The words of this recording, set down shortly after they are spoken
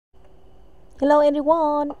Hello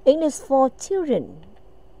everyone, English for children.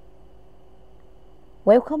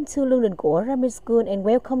 Welcome to Lương Đình của Grammar School and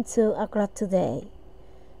welcome to our class today.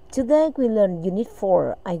 Today we learn Unit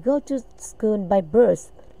 4. I go to school by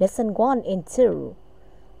bus. Lesson 1 and 2.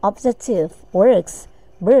 Objective, works,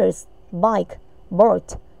 bus, bike,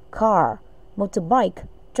 boat, car, motorbike,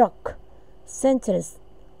 truck. Sentence,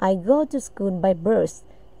 I go to school by bus,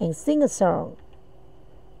 and sing a song.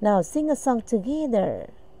 Now sing a song together.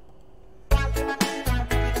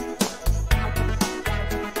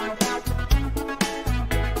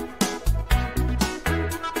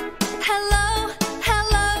 Hello,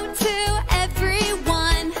 hello to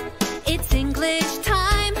everyone. It's English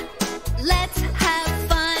time. Let's have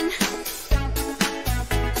fun.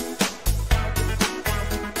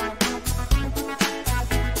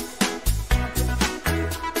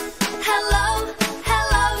 Hello,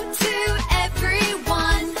 hello to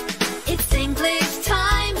everyone. It's English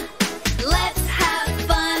time. Let's have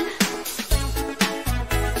fun.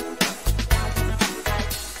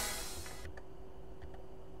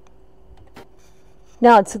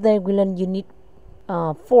 Now today we learn Unit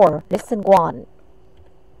 4, Lesson 1.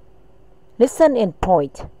 Listen and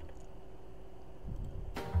point.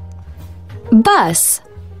 Bus,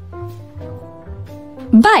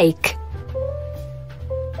 bike,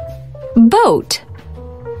 boat,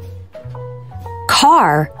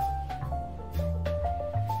 car,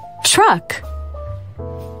 truck,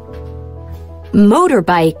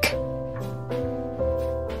 motorbike,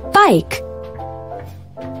 bike,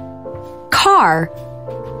 car,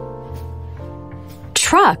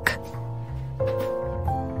 truck,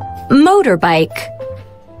 motorbike,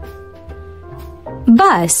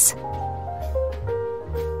 bus,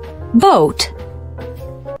 boat.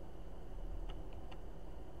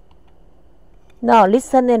 Now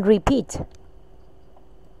listen and repeat.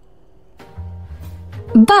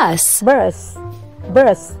 Bus,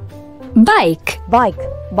 Bus, bike,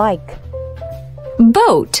 bike,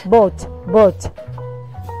 boat, boat,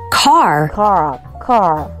 car, car,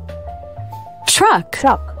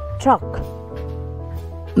 truck, truck,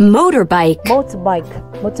 motorbike, motorbike,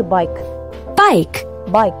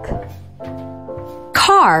 bike,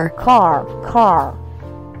 car,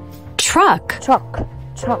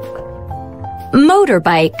 truck,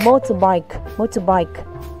 motorbike,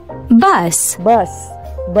 bus,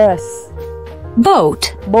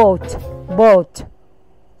 boat.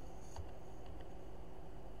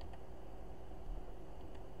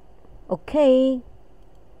 Okay.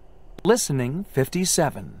 Listening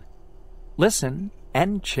 57. Listen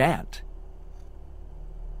and chant.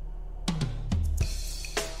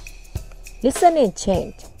 Listen and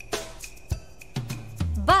chant.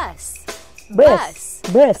 bus,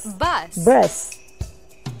 Bus,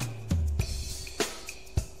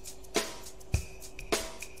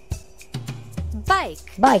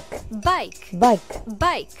 bike,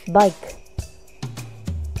 bike,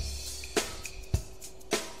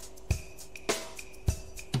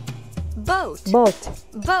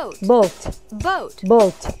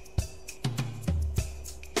 boat,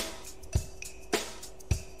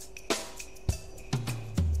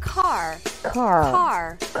 car,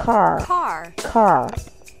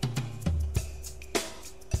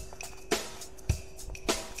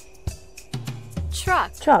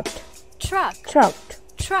 truck,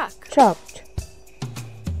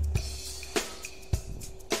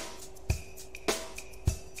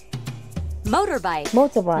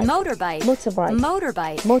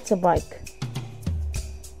 motorbike,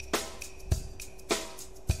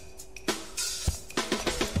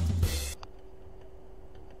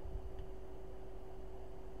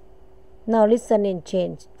 Now listen and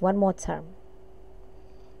change one more time.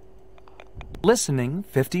 Listening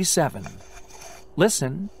 57.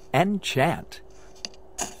 Listen and chant.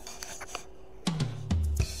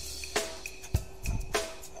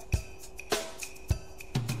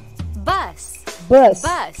 bus,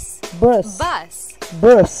 Bus,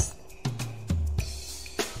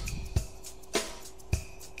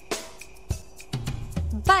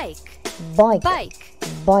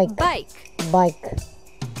 bike,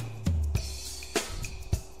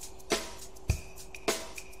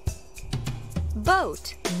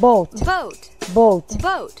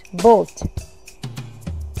 boat,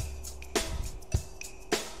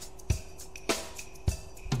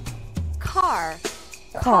 car,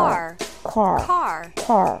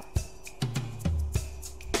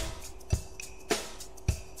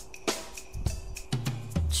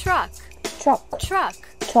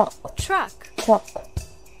 truck,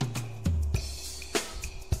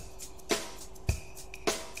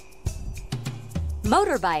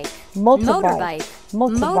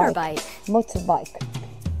 motorbike, motorbike,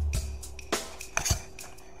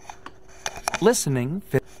 Listening.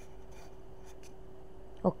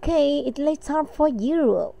 Okay, it's late time for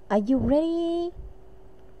you. Are you ready?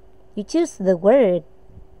 You choose the word.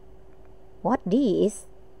 What this?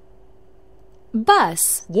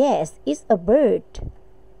 Bus. Yes, it's a bird.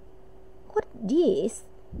 What this?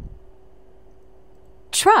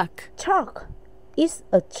 Truck. Truck. It's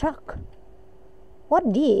a truck.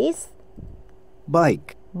 What this?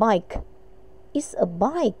 Bike. Bike. It's a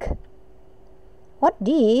bike. What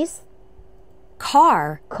this?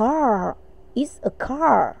 Car. Car. It's a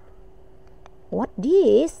car. What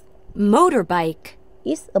this? Motorbike.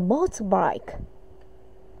 It's a motorbike.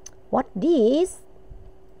 What this?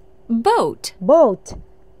 Boat. Boat.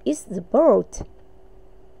 It's the boat.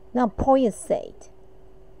 Now point and say it.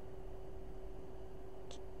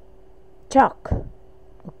 Truck.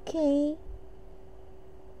 Okay.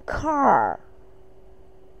 Car.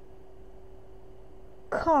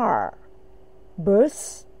 Car.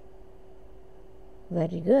 Bus.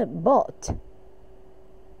 Very good. Boat.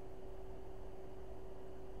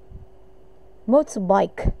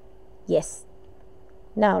 Motorbike. Yes.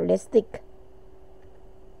 Now let's take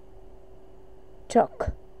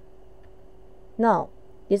truck. Now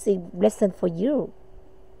this is lesson for you.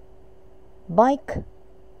 Bike.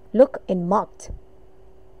 Look and marked.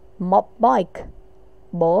 Bike.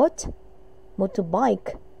 Boat.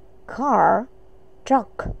 Motorbike. Car.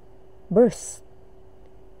 Truck. Bus.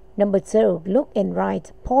 Number 2. Look and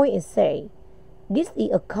write. Point and say, this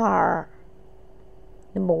is a car.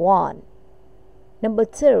 Number 1. Number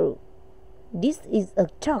 2. This is a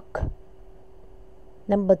truck.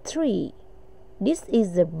 Number 3. This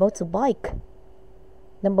is a motorbike.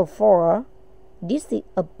 Number 4. This is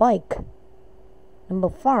a bike. Number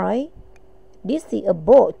 5. This is a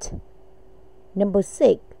boat. Number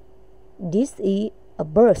 6. This is a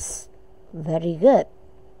bus. Very good.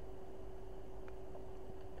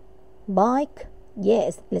 Bike.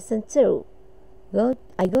 Yes, lesson 2.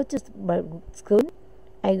 I go to school.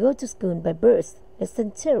 I go to school by bus.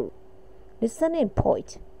 Lesson 2. Listen and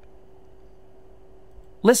point.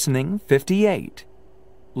 Listening 58.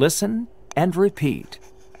 Listen and repeat.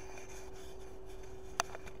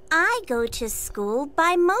 I go to school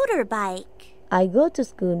by motorbike. I go to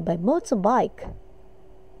school by motorbike.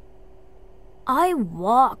 I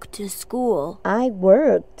walk to school. I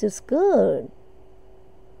work to school.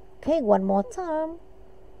 Okay, one more time.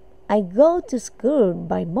 I go to school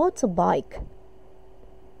by motorbike.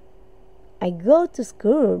 I go to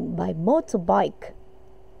school by motorbike.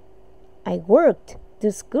 I worked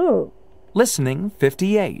to school. Listening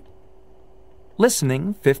 58.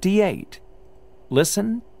 Listening 58.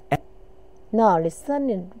 Listen and Now listen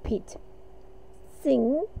and repeat.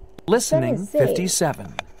 Sing. listening and say.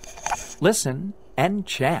 57. Listen and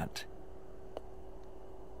chant.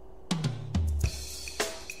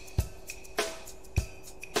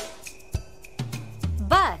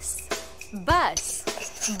 Bus. Bus.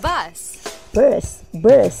 Bus. Bus,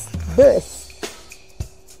 bus, bus.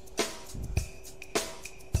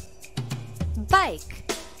 Bike.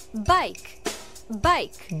 Bike.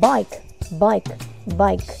 Bike. Bike, bike,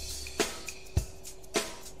 bike.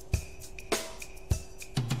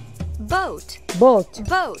 Boat. Boat,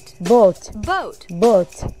 Boat. boat, Boat.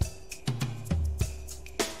 boat.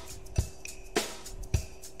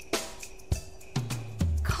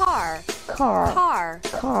 Car. Car, Car.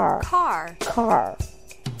 car, Car. car.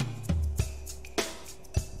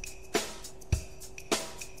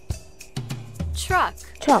 Truck.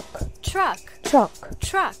 Truck, Truck. truck,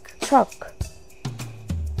 Truck. truck.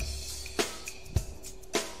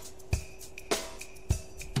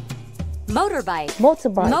 Motorbike.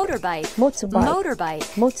 Motorbike, Motorbike. motorbike, Motorbike.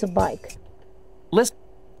 motorbike. Listen.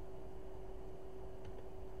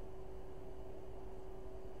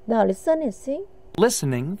 Now listen and sing.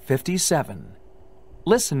 Listening 57.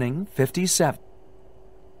 Listening 57.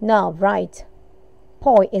 Now write.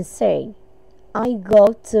 Point and say, I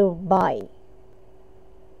go to buy.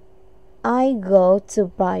 I go to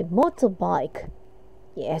buy motorbike.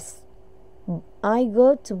 Yes. I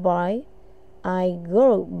go to buy. I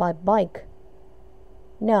go by bike.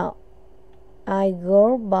 Now, I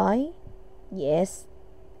go by. Yes.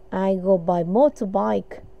 I go by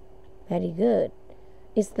motorbike. Very good.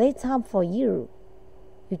 It's late time for you.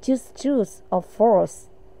 You choose or force.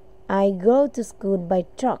 I go to school by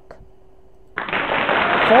truck.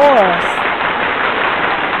 Force.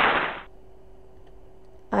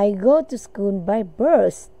 I go to school by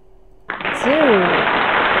bus. 2.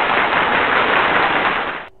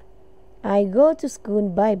 I go to school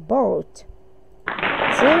by boat. 2.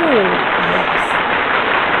 Yes.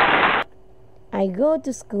 I go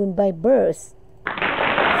to school by bus.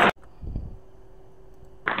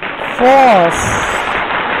 3. Fourth,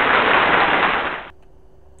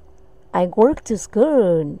 I work to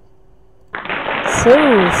school.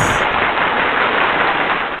 Third,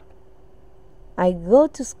 I go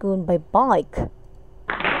to school by bike.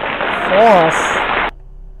 Fourth.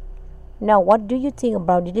 Now, what do you think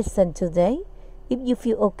about the lesson today? If you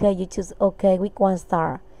feel okay, you choose okay with 1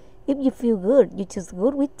 star. If you feel good, you choose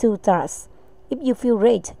good with 2 stars. If you feel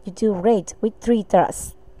great, you choose great with 3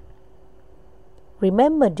 stars.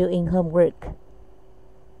 Remember doing homework.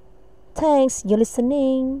 Thanks for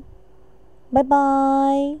listening. Bye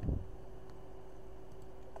bye.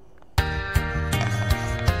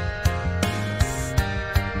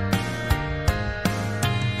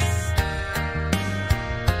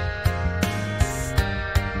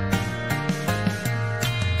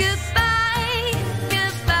 Goodbye,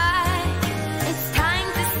 goodbye. It's time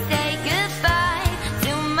to say goodbye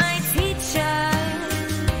to my teacher,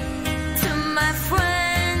 to my friends.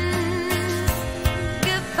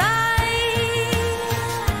 Goodbye,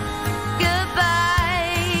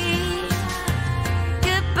 goodbye,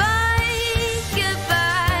 goodbye,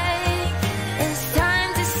 goodbye. It's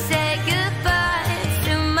time to say goodbye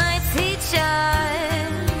to my teacher,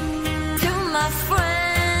 to my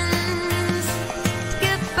friends.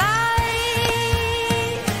 Goodbye,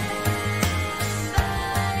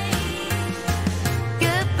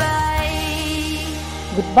 goodbye.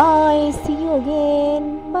 Goodbye. See you again.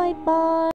 Bye bye.